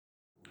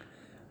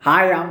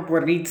Hi, I'm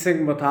Parneet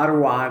Singh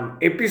Matharu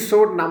and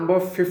episode number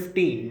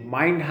 15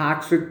 Mind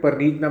Hacks with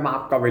Parneet में मैं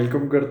आपका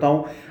welcome करता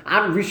हूँ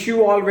and wish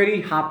you all very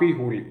happy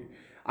Holi.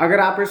 अगर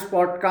आप इस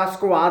पॉडकास्ट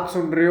को आज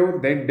सुन रहे हो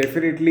then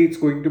definitely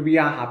it's going to be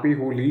a happy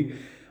Holi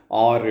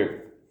और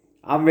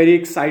I am very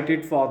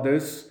excited for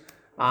this.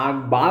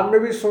 And बाद में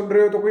भी सुन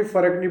रहे हो तो कोई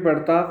फर्क नहीं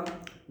पड़ता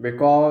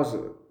because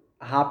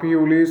happy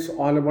Holi is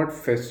all about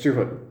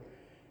festival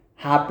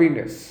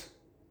happiness.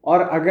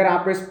 और अगर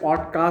आप इस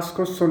पॉडकास्ट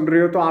को सुन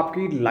रहे हो तो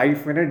आपकी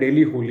लाइफ में ना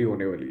डेली होली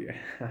होने वाली है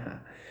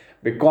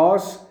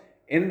because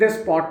in this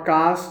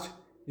podcast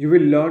you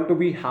will learn to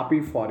be happy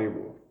for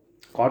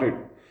ever. Got it?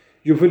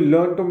 You will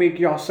learn to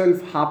make your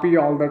self happy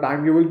all the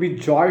time, you will be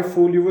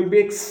joyful, you will be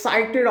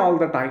excited all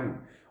the time.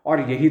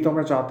 और यही तो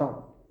मैं चाहता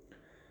हूँ।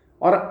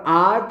 और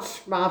आज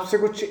मैं आपसे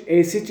कुछ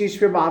ऐसी चीज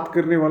पे बात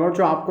करने वाला हूँ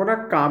जो आपको ना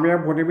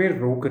कामयाब होने में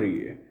रोक रही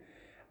है।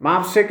 मैं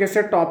आपसे एक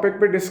ऐसे टॉपिक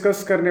पे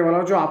डिस्कस करने वाला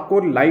हूं जो आपको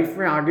लाइफ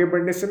में आगे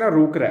बढ़ने से ना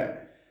रोक रहा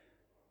है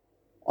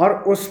और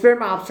उस पे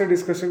मैं आपसे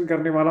डिस्कशन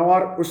करने वाला हूं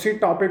और उसी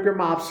टॉपिक पे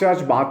मैं आपसे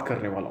आज बात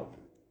करने वाला हूं।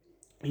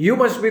 यू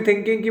मस्ट बी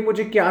थिंकिंग कि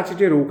मुझे क्या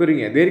चीजें रोक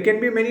रही हैं। There can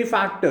be many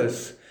factors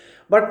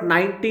but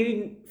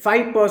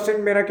 95%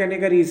 मेरा कहने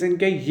का रीजन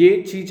क्या ये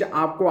चीज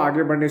आपको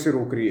आगे बढ़ने से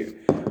रोक रही है।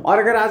 और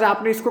अगर आज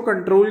आपने इसको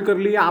कंट्रोल कर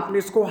लिया, आपने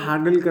इसको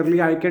हैंडल कर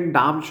लिया, I can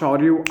damn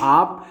sure you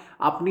आप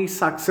अपनी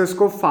सक्सेस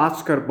को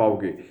फास्ट कर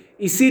पाओगे।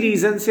 इसी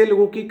रीजन से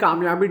लोगों की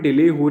कामयाबी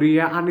डिले हो रही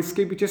है एंड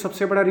इसके पीछे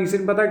सबसे बड़ा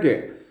रीजन पता क्या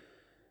है?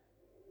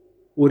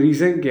 वो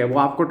रीजन क्या है वो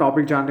आपको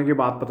टॉपिक जानने के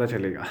बाद पता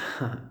चलेगा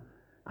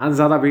एंड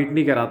ज़्यादा वेट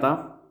नहीं कराता,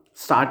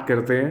 स्टार्ट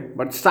करते हैं।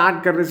 बट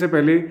स्टार्ट करने से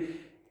पहले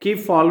कीप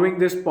फॉलोइंग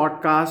दिस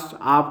पॉडकास्ट।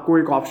 आपको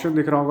एक ऑप्शन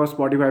दिख रहा होगा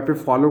स्पॉटिफाई पे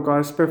फॉलो का,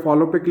 इस पे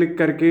फॉलो पे क्लिक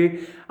करके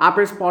आप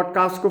इस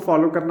पॉडकास्ट को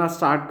फॉलो करना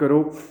स्टार्ट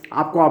करो।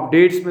 आपको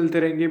अपडेट्स मिलते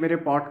रहेंगे मेरे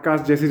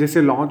पॉडकास्ट जैसे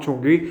जैसे लॉन्च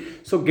होंगे।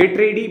 So get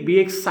ready, be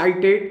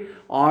excited.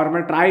 और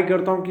मैं ट्राई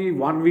करता हूँ कि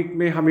 1 वीक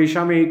में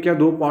हमेशा मैं 1 या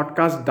 2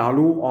 पॉडकास्ट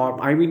डालूँ और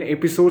आई मीन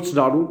एपिसोड्स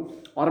डालूँ,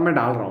 और मैं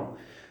डाल रहा हूँ।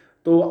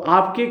 तो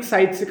आपकी एक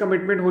साइड से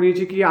कमिटमेंट होनी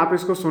चाहिए कि आप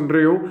इसको सुन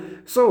रहे हो।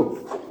 So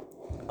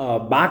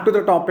back to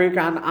the topic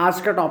and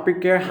आज का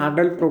टॉपिक है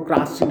handle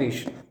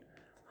procrastination.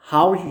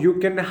 How you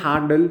can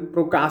handle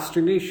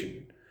procrastination.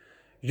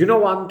 You know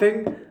one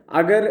thing,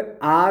 अगर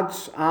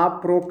आज आप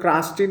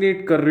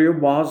प्रोक्रास्टिनेट कर रहे हो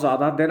बहुत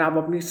ज़्यादा देन आप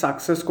अपनी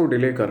सक्सेस को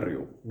डिले कर रहे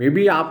हो। मे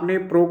बी आपने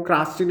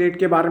प्रोक्रास्टिनेट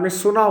के बारे में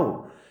सुना हो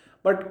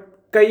बट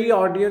कई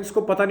ऑडियंस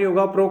को पता नहीं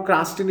होगा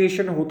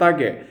प्रोक्रास्टिनेशन होता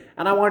क्या है।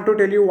 And I want to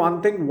tell you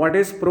one thing, what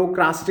is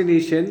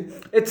procrastination?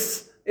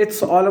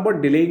 It's all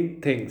about delaying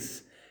things,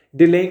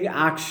 delaying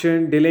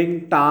action, delaying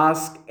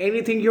task,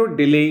 anything you're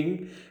delaying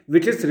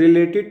which is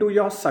related to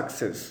your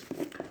success.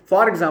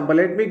 For example,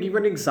 let me give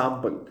an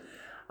example.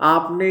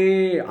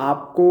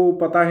 आपको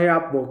पता है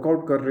आप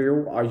workout कर रहे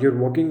हो, you're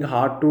working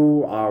hard to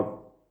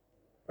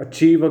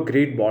achieve a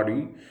great body,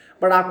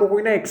 but आपको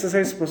कोई ना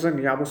एक्सरसाइज पसंद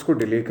नहीं, आप उसको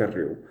डिले कर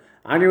रहे हो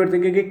एंड यू आर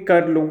थिंकिंग कि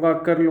कर लूंगा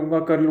कर लूंगा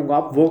कर लूंगा।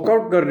 आप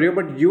वर्कआउट कर रहे हो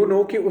बट यू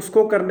नो कि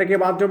उसको करने के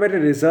बाद जो मेरे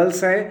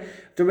रिजल्ट्स हैं,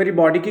 जो मेरी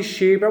बॉडी की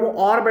शेप है वो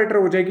और बेटर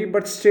हो जाएगी,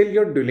 but still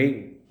you are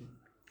delaying.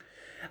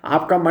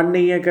 आपका मन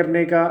नहीं है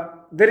करने का,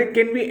 there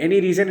can be any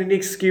reason, any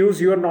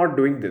excuse, you are not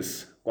doing this.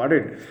 Got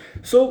it?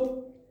 So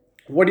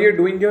what you are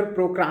doing, you are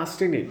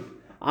procrastinate.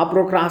 आप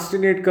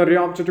प्रोक्रास्टिनेट कर रहे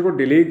हो, आप चीज़ों को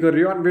डिले कर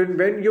रहे हो and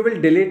when you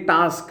will delay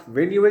task,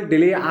 when you will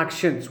delay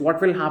actions,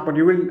 what will happen?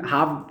 You will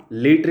have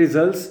late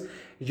results,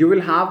 you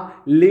will have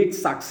late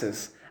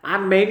success.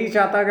 And मैं नहीं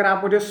चाहता अगर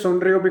आप मुझे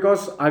सुन रहे हो,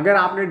 बिकॉज अगर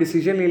आपने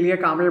डिसीजन ले लिया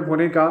कामयाब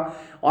होने का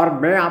और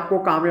मैं आपको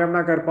कामयाब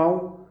ना कर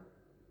पाऊँ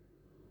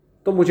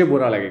तो मुझे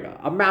बुरा लगेगा।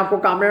 अब मैं आपको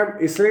कामयाब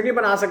इसलिए नहीं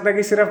बना सकता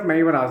कि सिर्फ मैं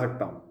ही बना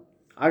सकता हूँ।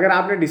 अगर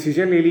आपने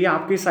डिसीजन ले लिया,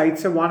 आपकी साइड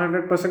से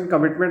 100%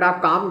 कमिटमेंट, आप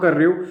काम कर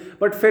रहे हो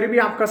बट फिर भी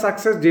आपका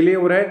सक्सेस डिले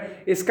हो रहा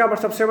है, इसका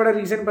सबसे बड़ा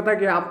रीजन पता है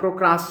कि आप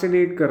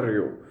प्रोक्रास्टिनेट कर रहे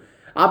हो।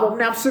 आप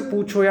अपने आप से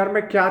पूछो यार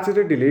मैं क्या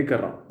चीजें डिले कर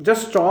रहा हूँ।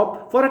 Just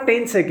stop for a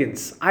 10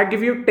 seconds, I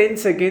give you 10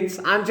 seconds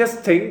and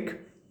just think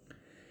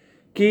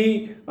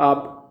कि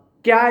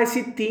क्या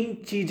ऐसी 3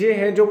 चीजें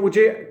हैं जो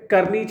मुझे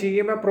करनी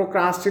चाहिए, मैं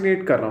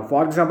प्रोक्रास्टिनेट कर रहा हूँ।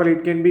 For example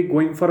it can be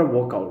going for a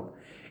workout,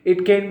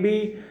 it can be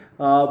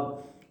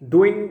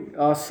doing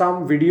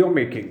some video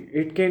making,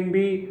 it can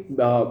be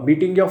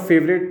meeting your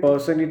favourite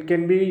person, it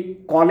can be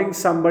calling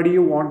somebody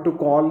you want to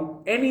call,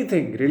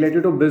 anything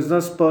related to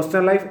business,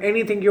 personal life,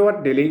 anything you are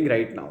delaying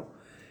right now.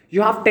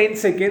 You have 10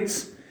 seconds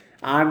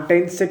and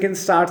 10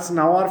 seconds starts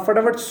now। और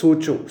फटाफट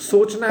सोचो,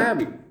 सोचना है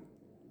अभी।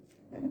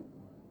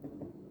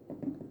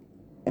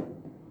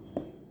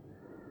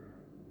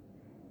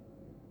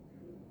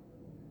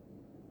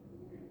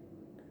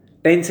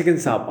 10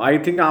 seconds आप, I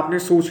think आपने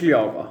सोच लिया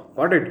होगा।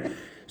 Got it?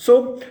 सो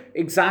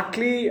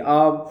एग्जैक्टली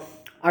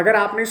अगर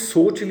आपने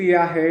सोच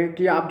लिया है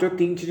कि आप जो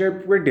 3 चीज़ें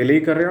पे डिले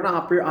कर रहे हो ना,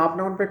 आप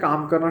ना उन पे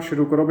काम करना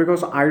शुरू करो,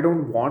 बिकॉज आई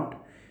डोंट वांट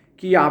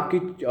कि आपकी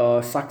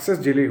सक्सेस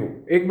डिले हो।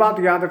 एक बात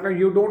याद रखना,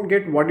 you don't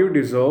get what you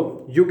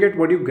deserve, you get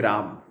what you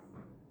ग्राब।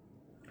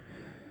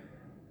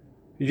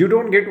 You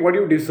don't get what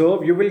you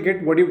deserve, you will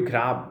get what you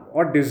grab.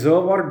 और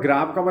डिजर्व और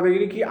ग्रैब का मतलब ये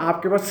नहीं कि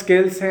आपके पास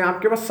स्किल्स हैं,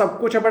 आपके पास सब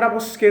कुछ है बट आप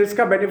उस स्किल्स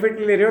का बेनिफिट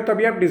नहीं ले रहे हो,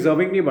 तभी आप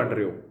डिजर्विंग नहीं बन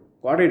रहे हो।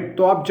 Got it?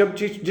 तो आप जब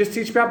जिस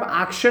चीज़ पे आप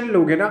एक्शन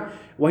लोगे ना,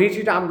 वही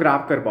चीज़ आप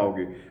ग्रैब कर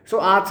पाओगे. सो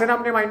आज से ना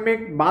अपने माइंड में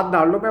एक बात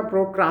डाल लो, मैं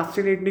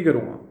प्रोक्रास्टिनेट नहीं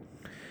करूँगा.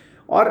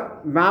 और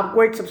मैं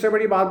आपको एक सबसे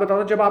बड़ी बात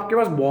बताऊँ, जब आपके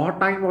पास बहुत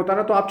टाइम होता है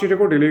ना, तो आप चीज़ों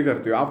को डिले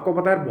करते हो. आपको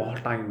पता है बहुत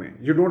टाइम है,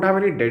 you don't have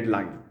any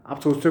deadline. आप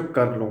सोचते हो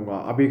कर लूँगा,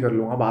 अभी कर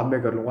लूँगा, बाद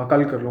में कर लूँगा,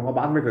 कल कर लूँगा,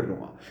 बाद में कर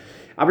लूँगा.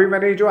 अभी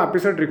मैंने जो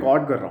एपिसोड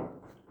रिकॉर्ड कर रहा हूँ,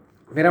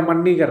 मेरा मन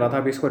नहीं कर रहा था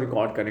अभी इसको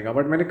रिकॉर्ड करने का,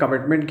 बट मैंने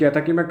कमिटमेंट किया था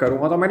कि मैं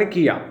करूँगा, तो मैंने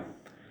किया.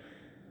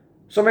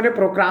 सो मैंने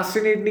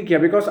प्रोक्रास्टिनेट नहीं किया,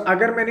 बिकॉज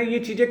अगर मैंने ये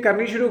चीज़ें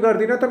करनी शुरू कर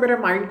दी ना, तो मेरे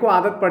माइंड को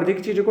आदत पड़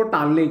जाएगी चीज़ों को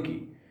टालने की.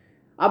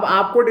 अब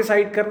आपको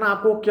डिसाइड करना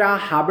आपको क्या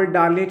हैबिट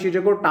डालनी है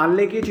चीज़ों को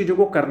टालने की, चीज़ों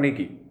को करने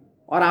की.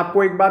 और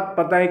आपको एक बात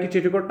पता है कि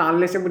चीज़ों को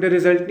टालने से मुझे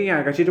रिजल्ट नहीं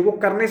आएगा, चीज़ों को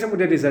करने से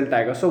मुझे रिजल्ट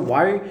आएगा. So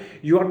why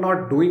you are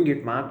not doing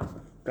it man?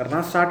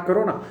 करना स्टार्ट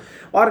करो ना.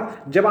 और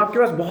जब आपके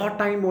पास बहुत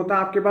टाइम होता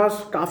है, आपके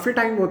पास काफ़ी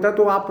टाइम होता है,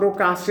 तो आप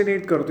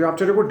प्रोक्रास्टिनेट करते हो, आप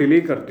चीज़ों को डिले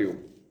करते हो.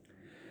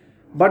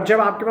 बट जब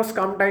आपके पास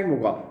कम टाइम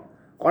होगा,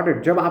 गॉट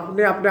इट, जब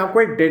आपने अपने आप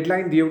को एक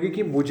डेडलाइन दी होगी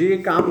कि मुझे ये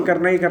काम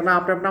करना ही करना,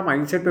 आपने अपना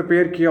माइंडसेट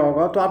प्रिपेयर किया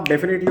होगा, तो आप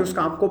डेफिनेटली उस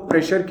काम को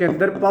प्रेशर के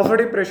अंदर,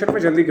 पॉजिटिव प्रेशर में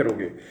जल्दी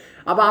करोगे.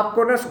 अब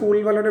आपको ना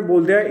स्कूल वालों ने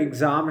बोल दिया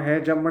एग्जाम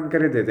है, जब मन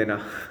करे दे देना.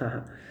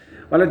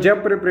 मतलब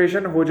जब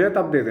प्रिपरेशन हो जाए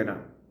तब दे देना.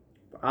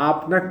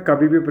 आप ना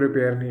कभी भी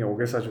प्रिपेयर नहीं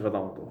होगे, सच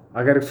बताऊं तो.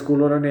 अगर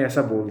स्कूल वालों ने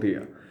ऐसा बोल दिया,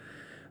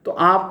 तो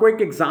आपको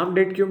एक एग्जाम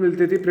डेट क्यों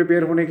मिलती थी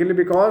प्रिपेयर होने के लिए?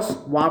 बिकॉज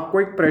वो आपको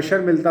एक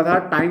प्रेशर मिलता था,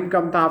 टाइम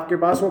कम था आपके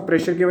पास, वो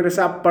प्रेशर की वजह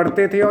से आप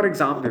पढ़ते थे और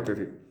एग्जाम देते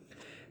थे.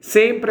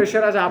 सेम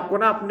प्रेशर आज आपको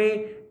ना अपने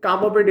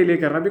कामों पे डिले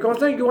करना,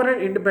 बिकॉज ना you are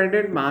an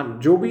independent man.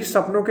 जो भी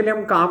सपनों के लिए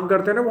हम काम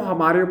करते हैं ना, वो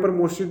हमारे ऊपर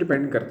मोस्टली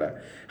डिपेंड करता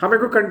है. हमें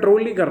कोई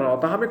कंट्रोल नहीं कर रहा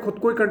होता, हमें खुद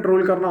को ही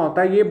कंट्रोल करना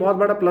होता है. ये बहुत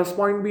बड़ा प्लस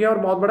पॉइंट भी है और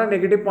बहुत बड़ा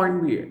नेगेटिव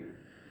पॉइंट भी है.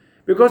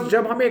 बिकॉज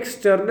जब हमें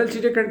एक्सटर्नल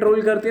चीज़ें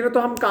कंट्रोल करती है ना, तो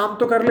हम काम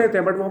तो कर लेते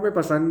हैं, बट वो हमें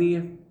पसंद नहीं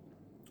है.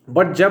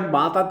 बट जब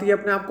बात आती है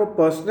अपने आप को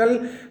पर्सनल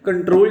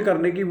कंट्रोल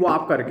करने की, वो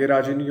आप करके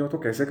राजी नहीं हो, तो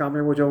कैसे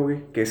कामयाब हो जाओगे?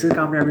 कैसे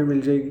कामयाबी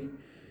मिल जाएगी?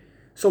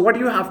 So what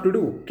you have to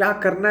do, क्या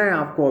करना है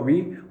आपको अभी,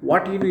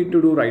 what you need to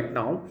do right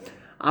now.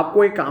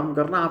 आपको एक काम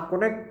करना, आपको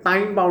ना एक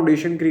टाइम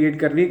बाउंडेशन क्रिएट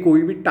करनी है.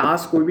 कोई भी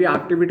टास्क, कोई भी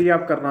एक्टिविटी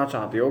आप करना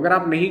चाहते हो, अगर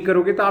आप नहीं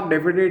करोगे तो आप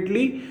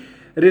डेफिनेटली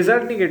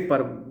रिजल्ट नहीं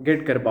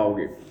गेट कर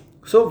पाओगे.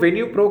 So when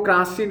you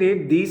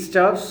procrastinate these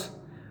stuffs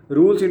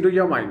rules into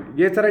your mind,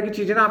 ये तरह की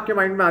चीज़ें ना आपके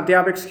माइंड में आती है,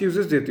 आप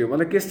एक्सक्यूजेस देते हो.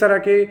 मतलब किस तरह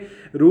के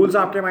रूल्स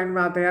आपके माइंड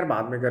में आते हैं? यार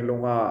बाद में कर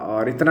लूँगा,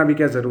 और इतना भी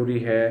क्या ज़रूरी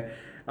है.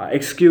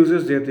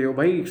 एक्सक्यूजेस देते हो.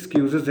 भाई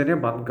एक्सक्यूजेस देने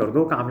बंद कर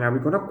दो. कामयाबी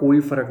को ना कोई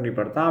फ़र्क नहीं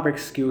पड़ता आप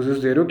एक्सक्यूजेस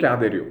दे रहे हो क्या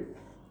दे रहे हो.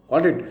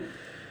 Got it?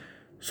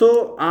 सो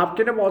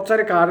आपके ना बहुत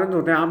सारे कारण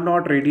होते हैं. I am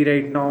not ready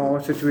right now,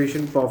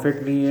 situation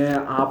perfect नहीं है,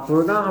 आप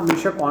ना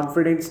हमेशा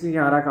कॉन्फिडेंस नहीं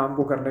आ रहा काम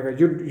को करने का.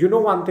 You know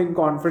one thing,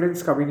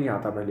 confidence कभी नहीं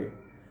आता पहले.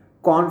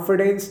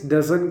 Confidence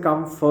doesn't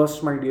come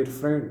first my dear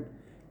friend.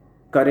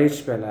 करेज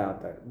पहले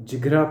आता है,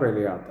 जिगरा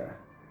पहले आता है.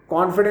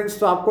 कॉन्फिडेंस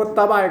तो आपको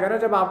तब आएगा ना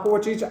जब आपको वो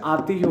चीज़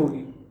आती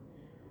होगी.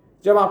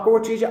 जब आपको वो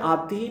चीज़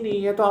आती ही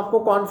नहीं है, तो आपको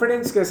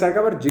कॉन्फिडेंस कैसे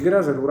आएगा? पर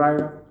जिगरा ज़रूर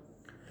आएगा.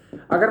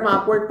 अगर मैं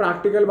आपको एक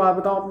प्रैक्टिकल बात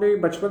बताऊं, अपने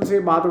बचपन से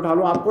बात उठा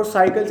लो, आपको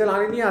साइकिल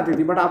चलानी नहीं आती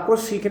थी, बट आपको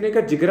सीखने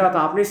का जिगरा था.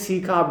 आपने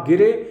सीखा, आप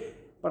गिरे,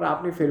 पर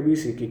आपने फिर भी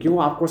सीखी.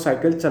 क्यों? आपको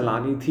साइकिल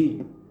चलानी थी.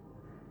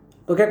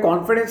 तो क्या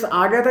कॉन्फिडेंस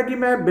आ गया था कि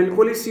मैं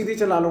बिल्कुल ही सीधी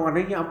चला लूंगा?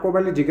 नहीं, आपको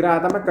पहले जिगरा आया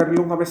था, मैं कर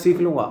लूंगा, मैं सीख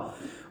लूंगा.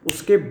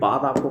 उसके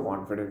बाद आपको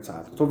कॉन्फिडेंस आया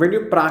था. तो when you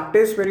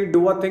practice, when you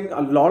do a thing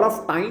a lot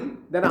of time,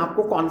 then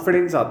आपको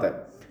कॉन्फिडेंस आता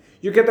है.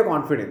 You get the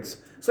confidence.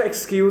 So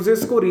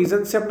excuses को,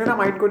 रीजन से अपने ना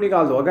माइंड को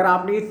निकाल दो. अगर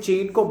आपने ये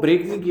चेन को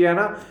ब्रेक नहीं किया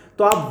ना,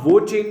 तो आप वो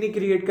चेन नहीं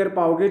क्रिएट कर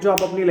पाओगे जो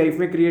आप अपनी लाइफ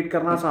में क्रिएट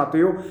करना चाहते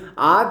हो.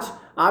 आज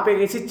आप एक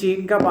ऐसी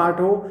चेन का पार्ट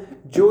हो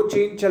जो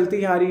चेन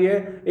चलती आ रही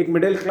है. एक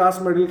middle class,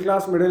 middle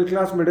class, middle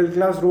class, middle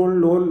class,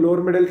 lower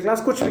middle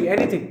class, कुछ भी,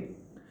 एनीथिंग.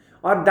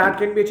 और that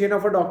can be chain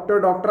of a doctor.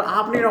 Doctor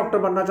आप नहीं डॉक्टर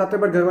बनना चाहते,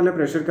 बट घर वाले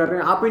प्रेशर कर रहे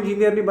हैं. आप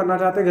इंजीनियर नहीं बनना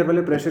चाहते, घर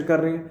वाले प्रेशर कर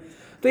रहे हैं.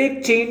 तो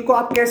एक चेन को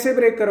आप कैसे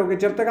ब्रेक करोगे?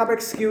 जब तक आप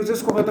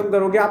एक्सक्यूजेस को खत्म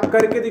करोगे, आप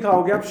करके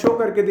दिखाओगे, आप शो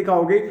करके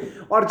दिखाओगे.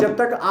 और जब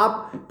तक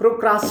आप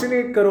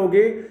प्रोक्रास्टिनेट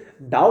करोगे,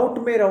 डाउट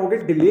में रहोगे,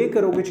 डिले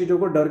करोगे चीजों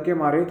को डर के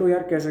मारे, तो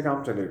यार कैसे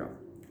काम चलेगा?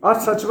 और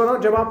सच बताओ,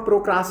 जब आप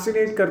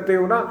प्रोक्रास्टिनेट करते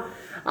हो ना,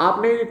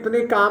 आपने इतने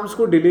काम्स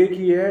को डिले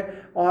किए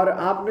है, और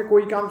आपने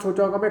कोई काम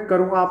सोचा होगा मैं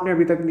करूंगा, आपने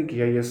अभी तक नहीं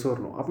किया. ये और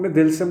नो, अपने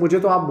दिल से, मुझे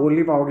तो आप बोल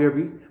नहीं पाओगे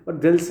अभी, पर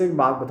दिल से एक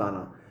बात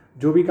बताना,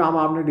 जो भी काम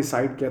आपने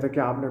डिसाइड किया था कि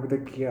आपने अभी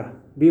तक किया,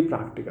 बी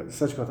प्रैक्टिकल,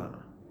 सच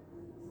बताना.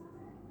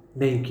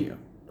 नहीं किया.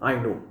 I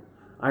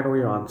know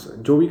your answer.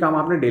 जो भी काम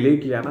आपने डिले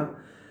किया ना,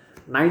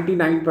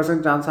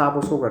 99% चांस आप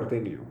उसको करते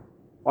नहीं हो.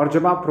 और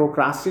जब आप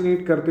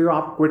प्रोक्रास्टिनेट करते हो,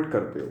 आप क्विट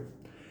करते हो.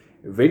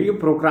 When you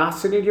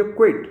procrastinate, you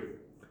quit.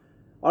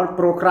 और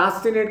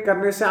प्रोक्रास्टिनेट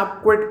करने से आप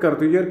क्विट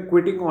करते हो. You are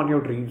quitting on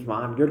your dreams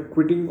man, you are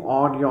quitting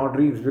on your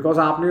dreams. Because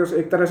आपने उस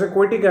एक तरह से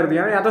क्विट ही कर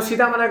दिया ना. या तो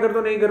सीधा मना कर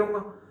दो, नहीं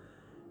करूंगा.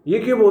 ये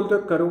क्यों बोलते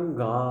हो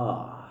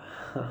करूंगा?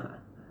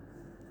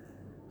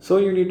 So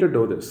you need to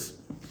do this.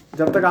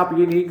 जब तक आप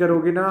ये नहीं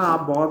करोगे ना, आप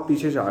बहुत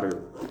पीछे जा रहे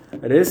हो.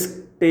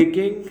 Risk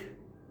taking,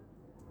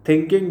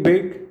 thinking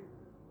big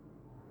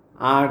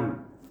and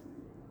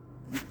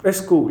it's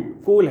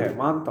cool है,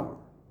 मानता हूं.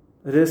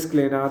 रिस्क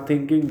लेना,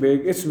 thinking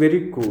big, it's very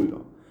cool.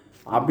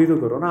 आप भी तो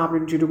करो ना, आप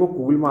इन चीज़ों को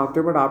कूल मानते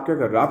हो, बट आप क्या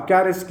कर रहे हो? आप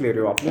क्या रिस्क ले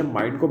रहे हो? अपने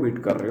माइंड को बीट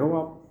कर रहे हो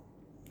आप।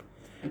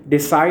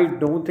 Decide,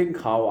 don't think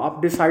how.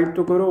 आप डिसाइड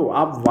तो करो,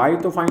 आप वाई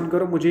तो फाइंड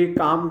करो, मुझे ये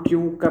काम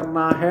क्यों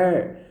करना है,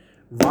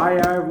 why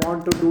I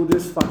want to do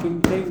this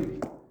fucking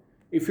thing.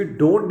 If you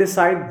don't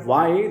decide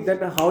why,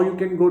 then how you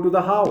can go to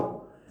the how.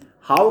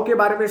 How के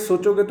बारे में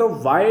सोचोगे तो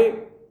वाई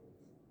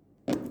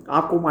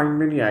आपको माइंड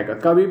में नहीं आएगा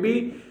कभी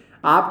भी।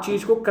 आप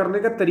चीज को करने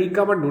का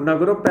तरीका मत ढूंढा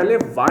करो, पहले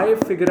वाई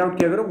फिगर आउट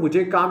किया करो,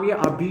 मुझे काम ये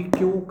अभी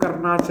क्यों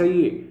करना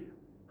चाहिए।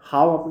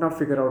 हाउ अपना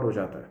फिगर आउट हो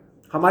जाता है।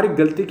 हमारी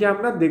गलती क्या,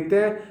 हम ना देखते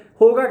हैं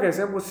होगा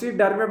कैसे, हम उसी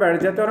डर में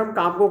बैठ जाते हैं और हम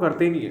काम को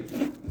करते ही नहीं है।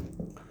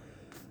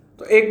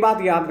 तो एक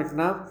बात याद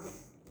रखना,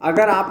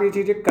 अगर आप ये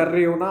चीजें कर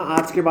रहे हो ना,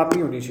 आज के बाद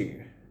नहीं होनी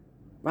चाहिए।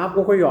 मैं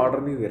आपको कोई ऑर्डर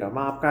नहीं दे रहा,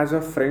 मैं आपका एज अ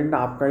फ्रेंड,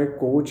 आपका एक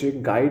कोच,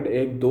 एक गाइड,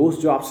 एक दोस्त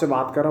जो आपसे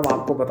बात कर रहा हूँ,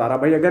 आपको बता रहा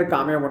भाई अगर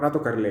कामयाब होना तो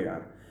कर ले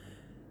यार,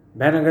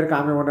 बहन अगर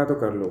कामयाब होना तो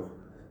कर लो।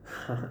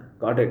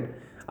 Got it.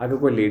 अगर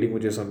कोई लेडी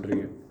मुझे सुन रही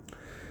है,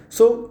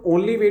 so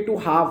only way to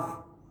have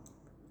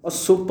a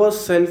super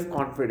self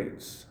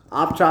confidence.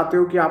 आप चाहते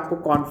हो कि आपको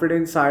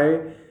कॉन्फिडेंस आए,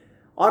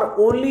 और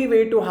only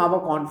way to have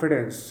a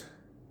confidence,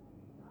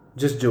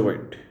 just do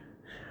it.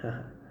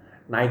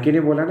 Nike ने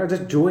बोला ना,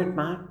 जस्ट डू इट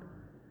मैन,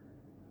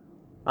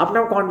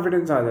 अपना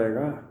कॉन्फिडेंस आ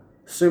जाएगा।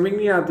 स्विमिंग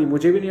नहीं आती,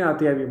 मुझे भी नहीं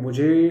आती अभी,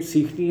 मुझे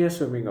सीखनी है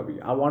स्विमिंग अभी।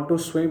 I want to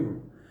swim,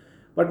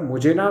 but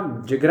मुझे ना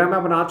जिगरा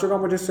मैं बना चुका,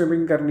 मुझे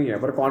स्विमिंग करनी है,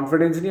 पर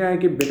कॉन्फिडेंस नहीं आया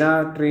कि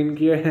बिना ट्रेन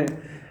किए हैं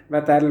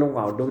मैं तैर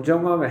लूँगा, डूब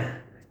जाऊँगा मैं।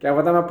 क्या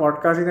पता मैं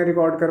पॉडकास्ट ही नहीं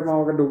रिकॉर्ड कर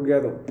पाऊँगा डूब गया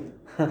तो।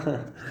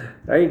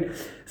 राइट।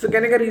 सो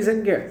कहने का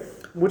रीज़न क्या है,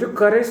 मुझे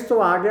करेज तो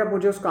आ गया,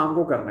 मुझे उस काम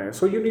को करना है।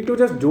 So you need to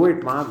just do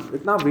it man.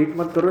 इतना वेट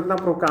मत करो, इतना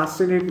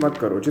प्रोक्रास्टिनेट मत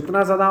करो।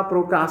 जितना ज़्यादा आप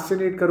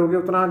प्रोक्रास्टिनेट करोगे,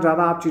 उतना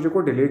ज़्यादा आप चीज़ों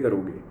को डिले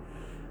करोगे।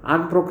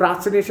 And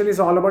procrastination is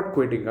all about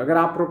quitting. अगर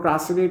आप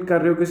प्रोक्रास्टिनेट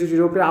कर रहे हो किसी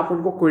चीज़ों पे, आप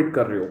उनको क्विट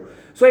कर रहे हो।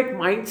 सो एक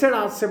माइंडसेट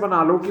आज से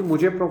बना लो कि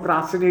मुझे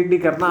प्रोक्रास्टिनेट नहीं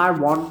करना। I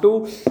want to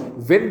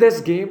win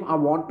this game, I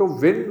want to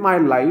win my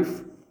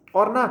life.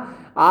 और ना,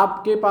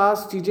 आपके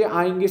पास चीज़ें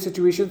आएंगी,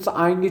 सिचुएशंस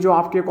आएंगी जो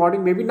आपके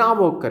अकॉर्डिंग मे बी ना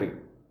वर्क करें,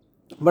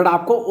 बट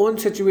आपको उन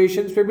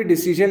सिचुएशंस पे भी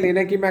डिसीजन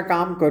लेना कि मैं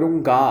काम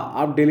करूँगा।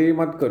 आप डिले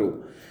मत करो।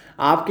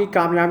 आपकी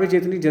कामयाबी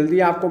जितनी जल्दी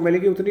आपको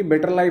मिलेगी, उतनी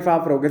बेटर लाइफ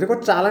आप रहोगे। देखो,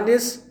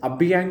 चैलेंजेस अब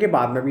भी आएंगे,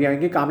 बाद में भी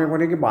आएंगे, कामयाब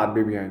होने के बाद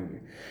में भी आएंगे।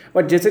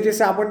 बट जैसे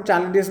जैसे आप उन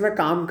चैलेंजेस में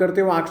काम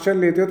करते हो, एक्शन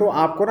लेते हो, तो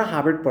आपको ना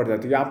हैबिट पड़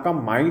जाती है। आपका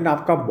माइंड,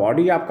 आपका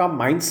बॉडी, आपका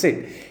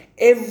mindset,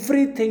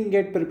 everything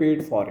get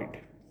prepared for it.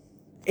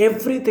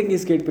 Everything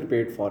is get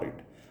prepared for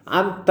it,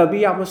 and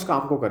तभी आप उस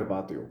काम को कर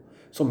पाते हो।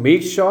 So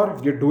make sure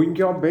you doing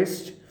your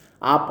best.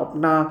 आप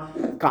अपना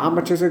काम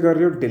अच्छे से कर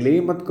रहे हो, डिले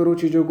मत करो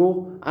चीज़ों को।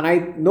 एंड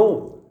आई नो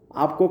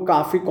आपको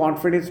काफ़ी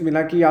कॉन्फिडेंस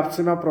मिला कि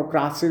आपसे मैं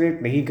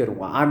प्रोक्रास्टिनेट नहीं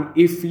करूँगा। And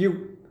if you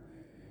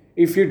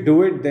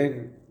do it,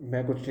 then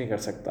मैं कुछ नहीं कर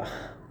सकता।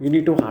 You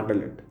need to handle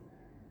it.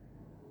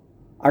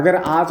 अगर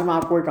आज मैं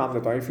आपको एक काम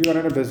देता हूँ, if you are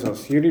in a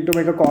business, you need to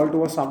make a call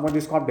to a someone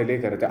जिसको आप डिले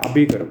कर रहे थे,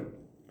 अभी करो।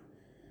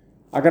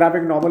 अगर आप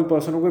एक नॉर्मल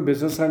पर्सन हो, कोई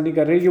बिजनेस रन नहीं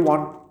कर रहे, you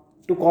want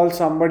to call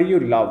somebody you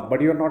love,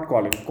 but you are not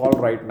calling,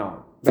 call right now.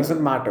 Doesn't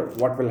matter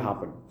what will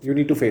happen, you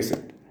need to face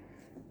it.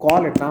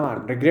 Call it ना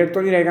man, regret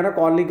तो नहीं रहेगा ना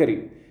call नहीं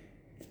करी।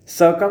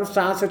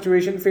 सर्कमस्टांस,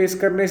 सिचुएशन फेस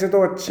करने से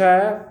तो अच्छा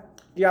है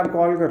कि आप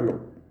कॉल कर लो,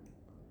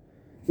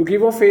 क्योंकि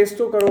वो फेस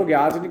तो करोगे।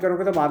 आज नहीं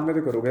करोगे तो बाद में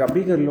तो करोगे,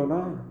 अभी कर लो ना।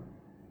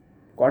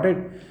 Got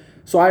it.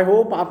 So I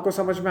hope आपको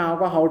समझ में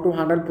आएगा how to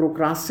handle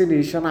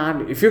procrastination.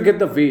 And if you get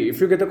the way,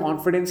 if you get the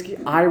confidence कि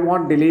I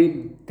want delay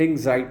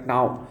things right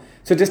now,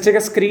 so just take a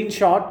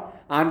screenshot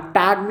and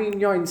tag me in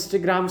your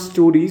Instagram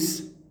stories,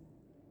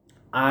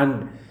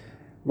 and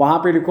वहां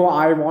पे लिखो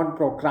I want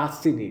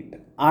procrastinate,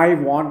 I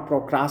want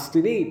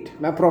procrastinate.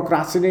 मैं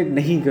procrastinate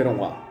नहीं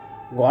करूंगा।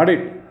 Got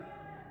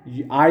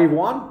it. I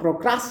want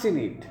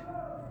procrastinate.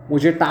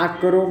 मुझे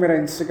tag करो, मेरा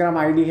Instagram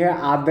ID है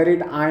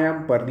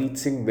 @IamParneet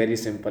Singh। Very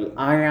simple,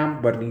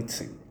 IamParneet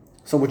Singh।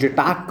 सो मुझे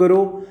टैग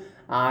करो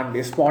एंड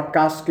इस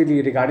पॉडकास्ट के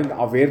लिए रिगार्डिंग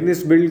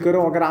अवेयरनेस बिल्ड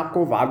करो। अगर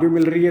आपको वैल्यू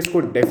मिल रही है, इसको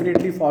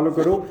डेफिनेटली फॉलो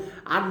करो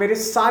एंड मेरे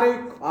सारे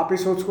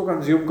एपिसोड्स को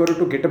कंज्यूम करो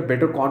to get a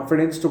better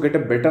confidence, to get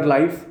a better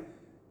life,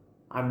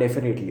 and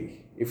definitely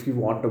if you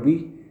want to be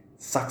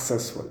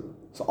successful.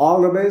 So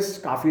all the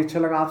best. काफ़ी अच्छा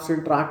लगा आपसे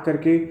इंटरेक्ट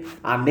करके,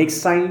 and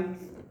next time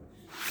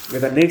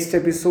with the next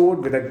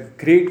episode with a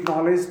great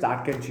knowledge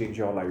that can change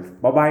your life.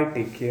 Bye bye,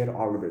 take care,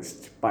 all the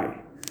best, bye.